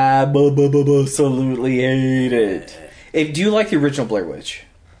may absolutely hate it. Do you like the original Blair Witch?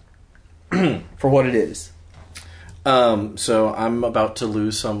 For what it is. So I'm about to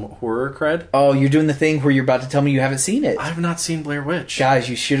lose some horror cred. Oh, you're doing the thing where you're about to tell me you haven't seen it. I've not seen Blair Witch. Guys,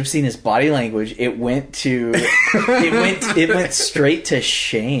 you should have seen his body language. It went to... it went straight to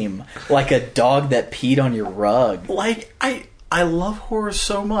shame. Like a dog that peed on your rug. Like, I love horror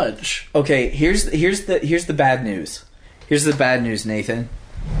so much. Okay, here's the bad news. Here's the bad news, Nathan.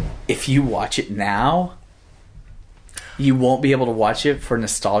 If you watch it now, you won't be able to watch it for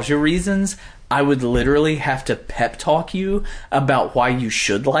nostalgia reasons. I would literally have to pep talk you about why you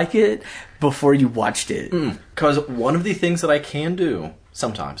should like it before you watched it. Because one of the things that I can do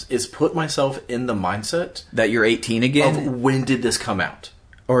sometimes is put myself in the mindset that you're 18 again. Of when did this come out?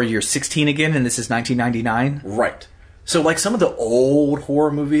 Or you're 16 again and this is 1999. Right. So like some of the old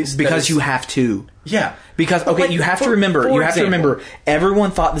horror movies. Because you have to. Yeah. Because, okay, like, you have to remember,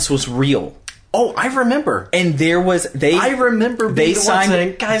 everyone thought this was real. Oh, I remember. And there was... I remember they signed,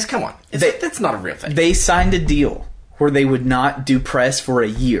 saying, guys, come on. That's not a real thing. They signed a deal where they would not do press for a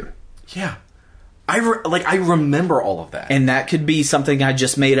year. Yeah. I remember all of that. And that could be something I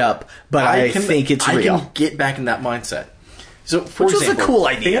just made up, but I think it's real. I can get back in that mindset. So, for Which example, was a cool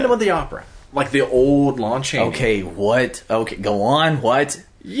idea. Phantom of the Opera. Like the old Lon Chaney. Okay, what? Okay, go on. What?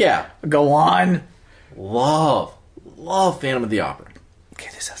 Yeah. Go on. Love Phantom of the Opera. Okay,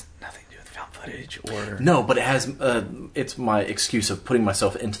 this has nothing to do with found footage or... No, but it has... it's my excuse of putting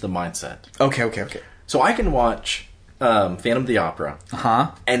myself into the mindset. Okay. So I can watch Phantom of the Opera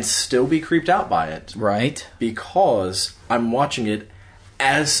and still be creeped out by it. Right. Because I'm watching it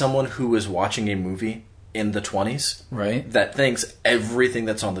as someone who is watching a movie in the 20s. Right. That thinks everything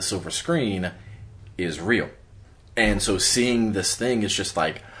that's on the silver screen is real. And so seeing this thing is just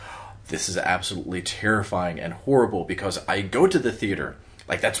like, this is absolutely terrifying and horrible, because I go to the theater.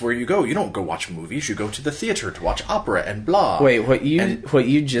 Like, that's where you go. You don't go watch movies. You go to the theater to watch opera and blah. Wait, what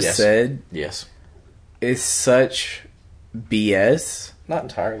you just said Yes. is such BS. Not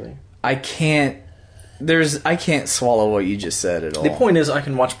entirely. I can't swallow what you just said at all. The point is, I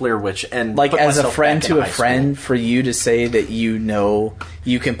can watch Blair Witch and like, put as a myself friend back to in a high friend, school. for you to say that you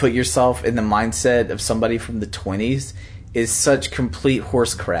can put yourself in the mindset of somebody from the 20s is such complete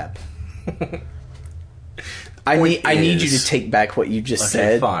horse crap. I need you to take back what you just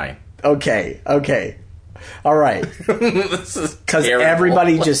said. Fine. Okay. All right. This is Because terrible.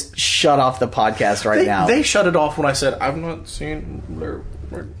 everybody just shut off the podcast right now. They shut it off when I said, I've not seen Blair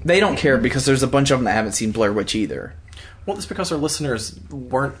Witch. They don't care because there's a bunch of them that haven't seen Blair Witch either. Well, it's because our listeners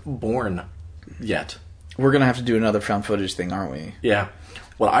weren't born yet. We're going to have to do another found footage thing, aren't we? Yeah.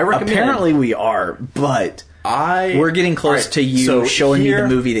 Well, I recommend... Apparently we are, but we're getting close to you showing me the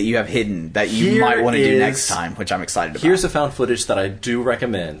movie that you have hidden that you might want to do next time, which I'm excited about. Here's a found footage that I do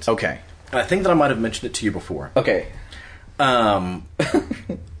recommend. Okay. And I think that I might have mentioned it to you before. Okay. I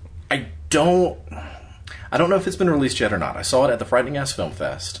don't know if it's been released yet or not. I saw it at the Frightening Ass Film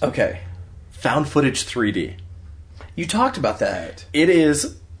Fest. Okay. Found footage 3D. You talked about that. It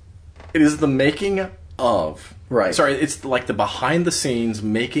is the making of... Right. Sorry, it's like the behind-the-scenes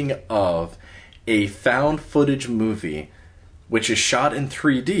making of a found footage movie, which is shot in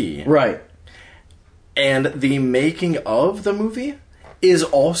 3D. Right. And the making of the movie is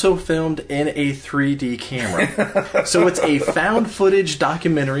also filmed in a 3D camera. So it's a found footage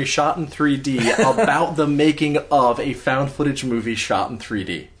documentary shot in 3D about the making of a found footage movie shot in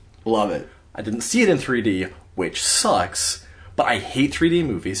 3D. Love it. I didn't see it in 3D, which sucks, but I hate 3D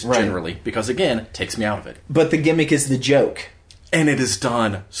movies generally because, again, it takes me out of it. But the gimmick is the joke. And it is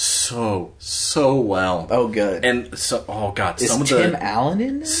done so well. Oh, good. And so, oh god, is Tim Allen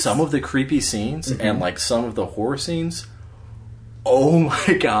in this? Some of the creepy scenes and like some of the horror scenes, oh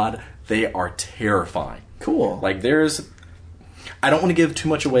my god, they are terrifying. Cool. Like I don't want to give too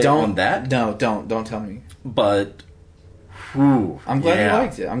much away on that. No, don't tell me. But whew, I'm glad you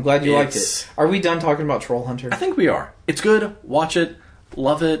liked it. I'm glad you liked it. Are we done talking about Trollhunter? I think we are. It's good. Watch it.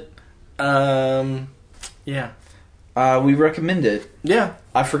 Love it. Yeah. We recommend it. Yeah.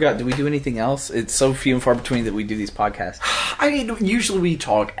 I forgot. Do we do anything else? It's so few and far between that we do these podcasts. I mean, usually we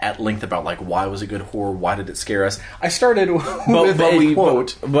talk at length about like why was it good horror, why did it scare us. I started with a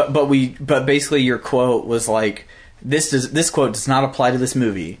quote, but basically your quote was like this quote does not apply to this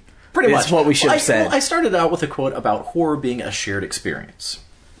movie. Pretty much It's what we should have said. I started out with a quote about horror being a shared experience.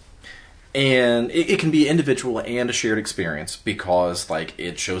 And it can be individual and a shared experience because, like,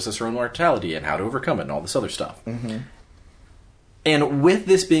 it shows us our own mortality and how to overcome it and all this other stuff. Mm-hmm. And with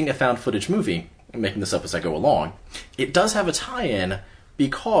this being a found footage movie, I'm making this up as I go along, it does have a tie-in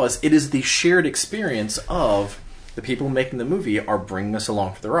because it is the shared experience of the people making the movie are bringing us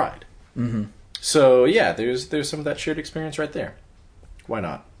along for the ride. Mm-hmm. So, yeah, there's some of that shared experience right there. Why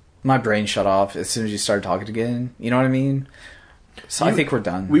not? My brain shut off as soon as you started talking again. You know what I mean? So I think we're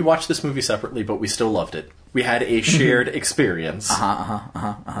done. We watched this movie separately, but we still loved it. We had a shared experience.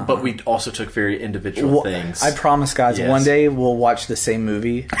 But we also took very individual things. I promise, guys, one day we'll watch the same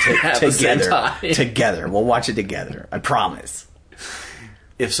movie together. Together. We'll watch it together. I promise.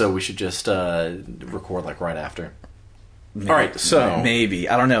 If so, we should just record like right after. All right, so... Maybe.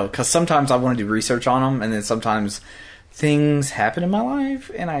 I don't know. Because sometimes I want to do research on them, and then sometimes things happen in my life,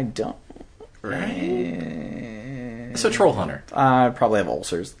 and I don't. Right. So, Trollhunter. I probably have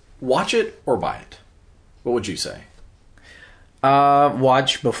ulcers. Watch it or buy it? What would you say?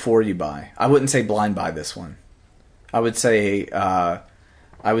 Watch before you buy. I wouldn't say blind buy this one. I would say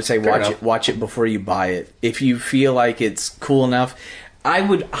watch it before you buy it. If you feel like it's cool enough, I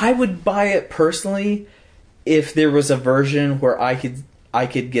would buy it personally if there was a version where I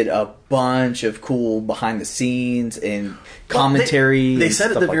could get a bunch of cool behind the scenes and commentary. They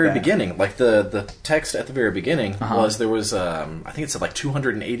said at the very beginning, like the text at the very beginning was there was I think it said like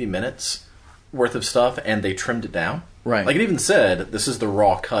 280 minutes worth of stuff, and they trimmed it down. Right. Like it even said this is the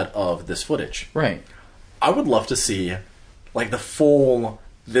raw cut of this footage. Right. I would love to see like the full.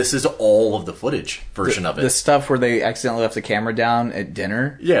 This is all of the footage version of it. The stuff where they accidentally left the camera down at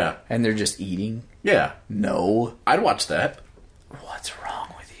dinner. Yeah. And they're just eating. Yeah. No. I'd watch that. What's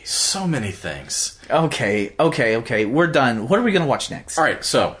wrong with you? So many things. Okay. We're done. What are we going to watch next? All right,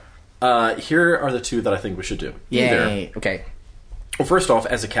 so here are the two that I think we should do. Yay. Okay. Well, first off,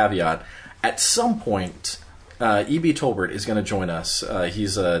 as a caveat, at some point, E.B. Tolbert is going to join us.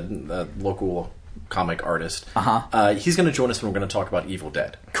 He's a local comic artist. He's going to join us and we're going to talk about Evil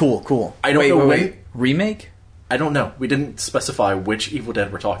Dead. Cool. I don't know when. Remake? I don't know. We didn't specify which Evil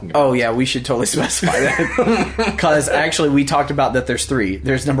Dead we're talking about. Oh, yeah, we should totally specify that. Because actually, we talked about that there's 3.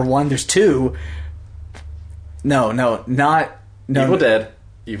 There's number 1, there's 2. No, not... No, Evil Dead,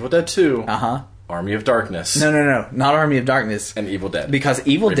 Evil Dead 2, Uh-huh. Army of Darkness. No, not Army of Darkness. And Evil Dead. Because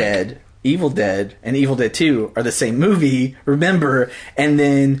Evil Dead, and Evil Dead 2 are the same movie, remember, and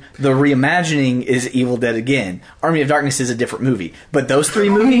then the reimagining is Evil Dead again. Army of Darkness is a different movie. But those 3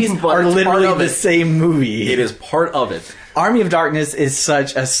 movies are literally the same movie. It is part of it. Army of Darkness is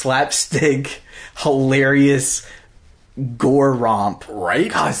such a slapstick, hilarious gore romp. Right?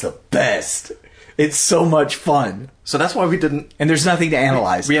 God, it's the best. It's so much fun. So that's why we didn't... And there's nothing to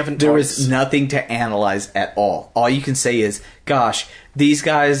analyze. There was nothing to analyze at all. All you can say is, gosh, these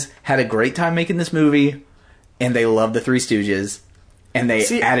guys had a great time making this movie, and they loved the Three Stooges, and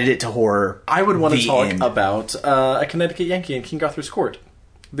they added it to horror. I would want to talk about A Connecticut Yankee in King Arthur's Court,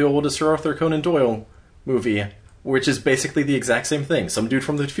 the oldest Sir Arthur Conan Doyle movie, which is basically the exact same thing. Some dude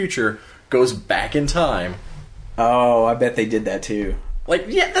from the future goes back in time. Oh, I bet they did that too. Like,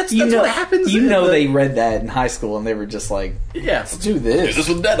 yeah, that's what happens. They read that in high school and they were just like, yeah, let's do this. Do this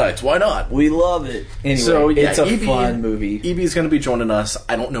with Deadites, why not? We love it. Anyway, so, it's a fun movie. EB's going to be joining us,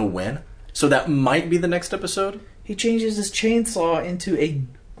 I don't know when, so that might be the next episode. He changes his chainsaw into a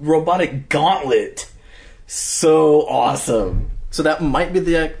robotic gauntlet. So awesome. So that might be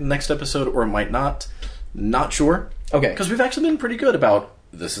the next episode, or it might not. Not sure. Okay. Because we've actually been pretty good about,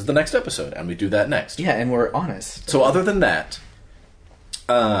 this is the next episode, and we do that next. Yeah, and we're honest. So other than that...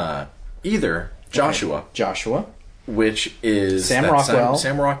 either Joshua, which is Sam Rockwell.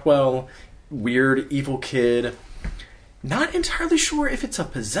 Sam Rockwell, weird evil kid. Not entirely sure if it's a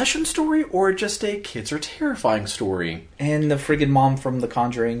possession story or just a kids are terrifying story. And the friggin' mom from The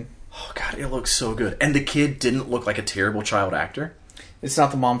Conjuring. Oh god, it looks so good. And the kid didn't look like a terrible child actor. It's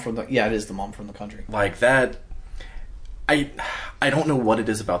not the mom from the... Yeah, it is the mom from The Conjuring. Like that... I don't know what it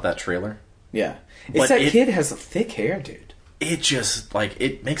is about that trailer. Yeah. It's kid has a thick hair, dude. It just, like,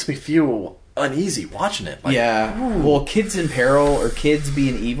 it makes me feel uneasy watching it. Like, yeah. Ooh. Well, kids in peril or kids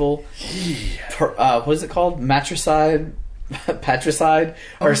being evil. Yeah. What is it called? Matricide? Patricide?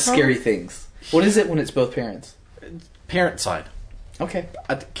 Are scary things. What is it when it's both parents? Parent side. Okay.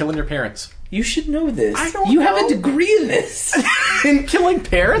 Killing your parents. You should know this. I don't You know. have a degree in this. In killing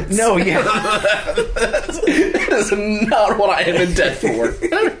parents? No, yeah. That is not what I am in debt for.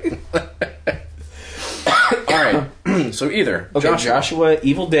 Alright, so either Joshua,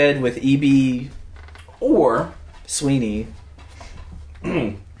 Evil Dead with E.B. or Sweeney.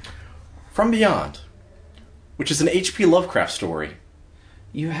 From Beyond, which is an H.P. Lovecraft story.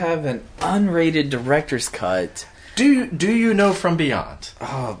 You have an unrated director's cut. Do you know From Beyond?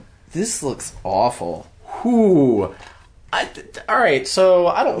 Oh, this looks awful. Ooh. Alright, so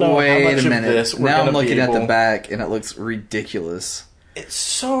I don't know how much of this we're now going to be I'm looking at the back and it looks ridiculous. It's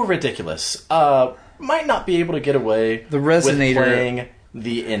so ridiculous. Might not be able to get away the Resonator with playing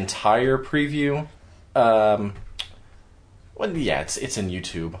the entire preview. Well, yeah, it's in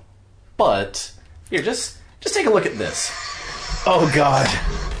YouTube. But here, just take a look at this. Oh God.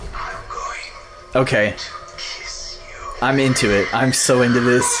 Okay. I'm into it. I'm so into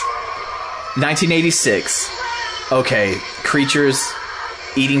this. 1986. Okay, creatures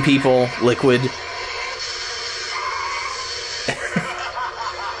eating people, liquid.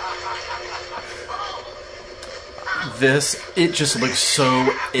 It just looks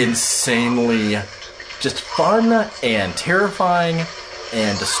so insanely just fun and terrifying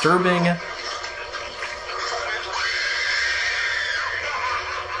and disturbing.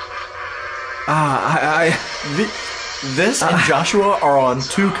 This and Joshua are on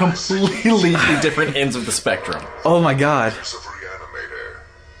two completely different ends of the spectrum. Oh my God.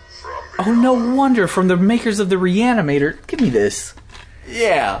 Oh, no wonder, from the makers of the Reanimator. Give me this.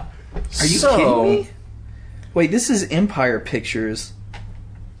 Yeah. Are you kidding me? Wait, this is Empire Pictures.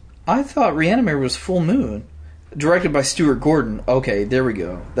 I thought Reanimator was Full Moon. Directed by Stuart Gordon. Okay, there we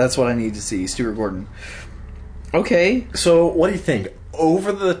go. That's what I need to see, Stuart Gordon. Okay. So, what do you think?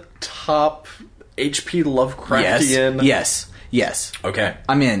 Over the top H.P. Lovecraftian? Yes. Okay.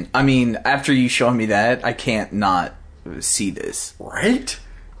 I'm in. I mean, after you show me that, I can't not see this. Right?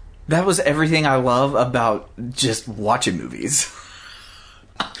 That was everything I love about just watching movies.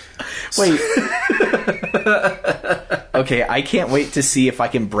 Wait. Okay, I can't wait to see if I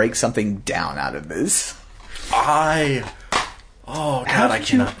can break something down out of this. Oh God, I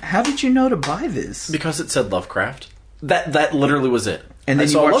cannot. How did you know to buy this? Because it said Lovecraft. That literally was it. And then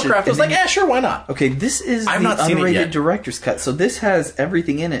I saw Lovecraft. I was like, yeah, sure, why not? Okay, this is the unrated director's cut. So this has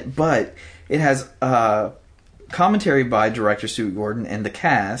everything in it, but it has commentary by director Stuart Gordon and the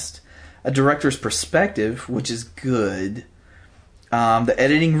cast. a director's perspective, which is good. The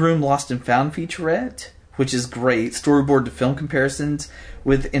editing room lost and found featurette, which is great. Storyboard to film comparisons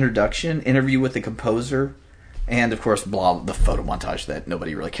with introduction, interview with the composer, and of course, the photo montage that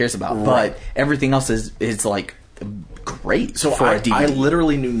nobody really cares about. Right. But everything else is like great. So for a DVD. I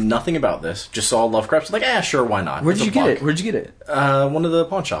literally knew nothing about this. Just saw Lovecraft. Like, sure, why not? Where'd you get it? One of the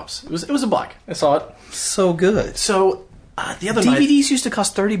pawn shops. It was a buck. I saw it. So good. So the other DVDs night, used to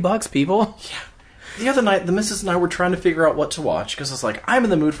cost $30, people. Yeah. The other night, the missus and I were trying to figure out what to watch because I was like, I'm in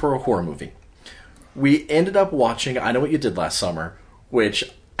the mood for a horror movie. We ended up watching I Know What You Did Last Summer, which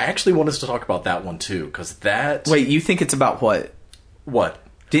I actually want us to talk about that one too, because that... Wait, you think it's about what? What?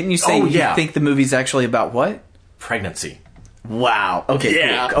 Didn't you say you think the movie's actually about what? Pregnancy. Wow. Okay.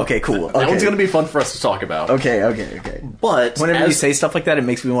 Yeah. Cool. Okay. Cool. Okay. That one's going to be fun for us to talk about. Okay. But whenever you say stuff like that, it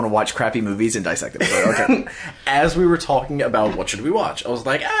makes me want to watch crappy movies and dissect them. Okay. As we were talking about what should we watch, I was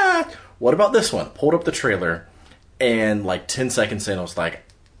like, what about this one? Pulled up the trailer, and like 10 seconds in, I was like,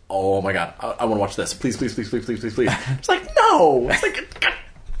 oh my god, I want to watch this. Please. It's like, no. It's like,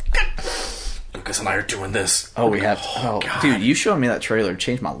 Lucas and I are doing this. Oh, we have. Oh, god. Dude, you showing me that trailer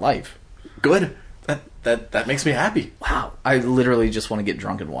changed my life. Good. That makes me happy. Wow. I literally just want to get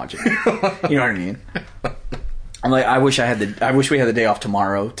drunk and watch it. You know what I mean? I'm like, I wish we had the day off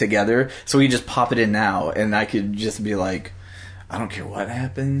tomorrow together, so we just pop it in now, and I could just be like, I don't care what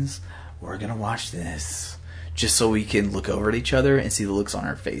happens, we're gonna watch this, just so we can look over at each other and see the looks on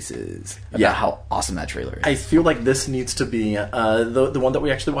our faces about how awesome that trailer is. I feel like this needs to be the one that we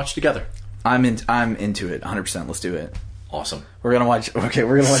actually watch together. I'm into it 100%. Let's do it. Awesome. We're gonna watch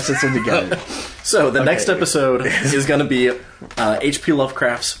this one together. So the next episode is gonna be H.P.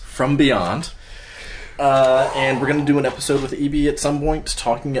 Lovecraft's From Beyond, and we're gonna do an episode with EB at some point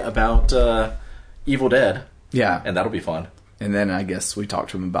talking about Evil Dead. Yeah, and that'll be fun. And then I guess we talk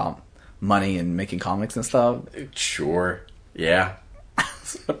to him about money and making comics and stuff. Sure. Yeah.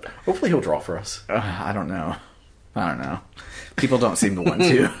 Hopefully he'll draw for us. I don't know. People don't seem to want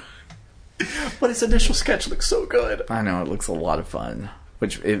to. But his initial sketch looks so good. I know, it looks a lot of fun.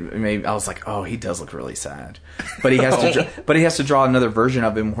 I was like, oh, he does look really sad. But he has to draw another version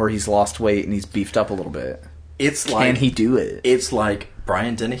of him where he's lost weight and he's beefed up a little bit. Can he do it? It's like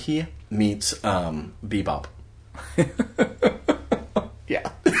Brian Dennehy meets Bebop. Yeah.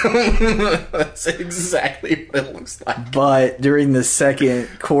 That's exactly what it looks like. But during the second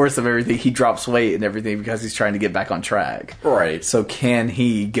course of everything, he drops weight and everything because he's trying to get back on track. Right. So can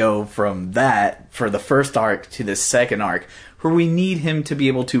he go from that for the first arc to the second arc where we need him to be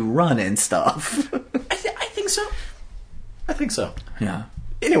able to run and stuff? I think so. Yeah.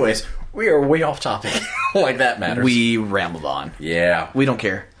 Anyways, we are way off topic. Like that matters. We rambled on. Yeah. We don't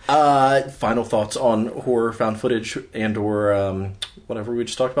care. Final thoughts on horror found footage and or whatever we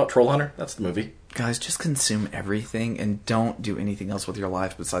just talked about. Trollhunter. That's the movie. Guys, just consume everything and don't do anything else with your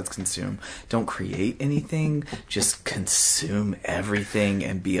life besides consume. Don't create anything. Just consume everything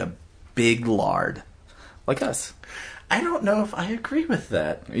and be a big lard. Like us. I don't know if I agree with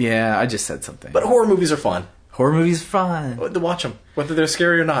that. Yeah, I just said something. But horror movies are fun. Horror movies are fun. To watch them. Whether they're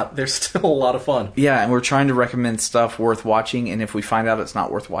scary or not, they're still a lot of fun. Yeah, and we're trying to recommend stuff worth watching, and if we find out it's not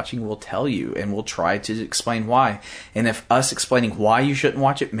worth watching, we'll tell you, and we'll try to explain why. And if us explaining why you shouldn't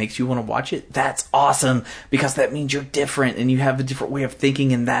watch it makes you want to watch it, that's awesome, because that means you're different, and you have a different way of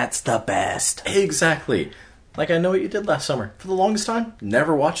thinking, and that's the best. Exactly. Like I Know What You Did Last Summer. For the longest time,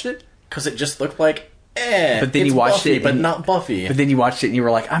 never watched it, because it just looked like, but then you watched Buffy, it, but not Buffy. But then you watched it and you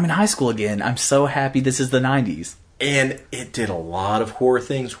were like, I'm in high school again. I'm so happy this is the 90s. And it did a lot of horror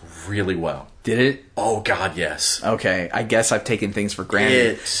things really well. Did it? Oh, God, yes. Okay, I guess I've taken things for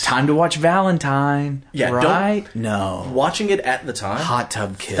granted. Time to watch Valentine. Yeah, right? No. Watching it at the time. Hot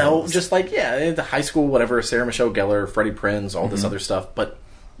Tub Kills. Felt just like, the high school, whatever, Sarah Michelle Gellar, Freddie Prinze, all this other stuff. But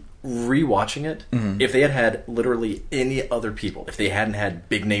rewatching it, if they had literally any other people, if they hadn't had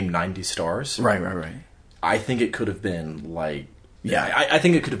big name 90s stars. Right. I think it could have been like... Yeah, I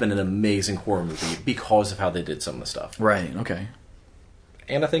think it could have been an amazing horror movie because of how they did some of the stuff. Right, okay.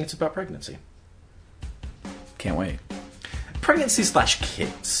 And I think it's about pregnancy. Can't wait.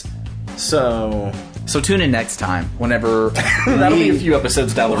 Pregnancy/kids. So tune in next time whenever... That'll be a few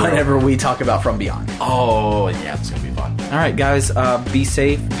episodes down the road. Whenever we talk about From Beyond. Oh, yeah, it's going to be fun. All right, guys, be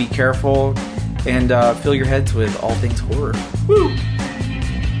safe, be careful, and fill your heads with all things horror. Woo!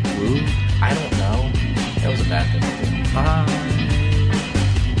 I don't know. That was a bad thing to do. Bye.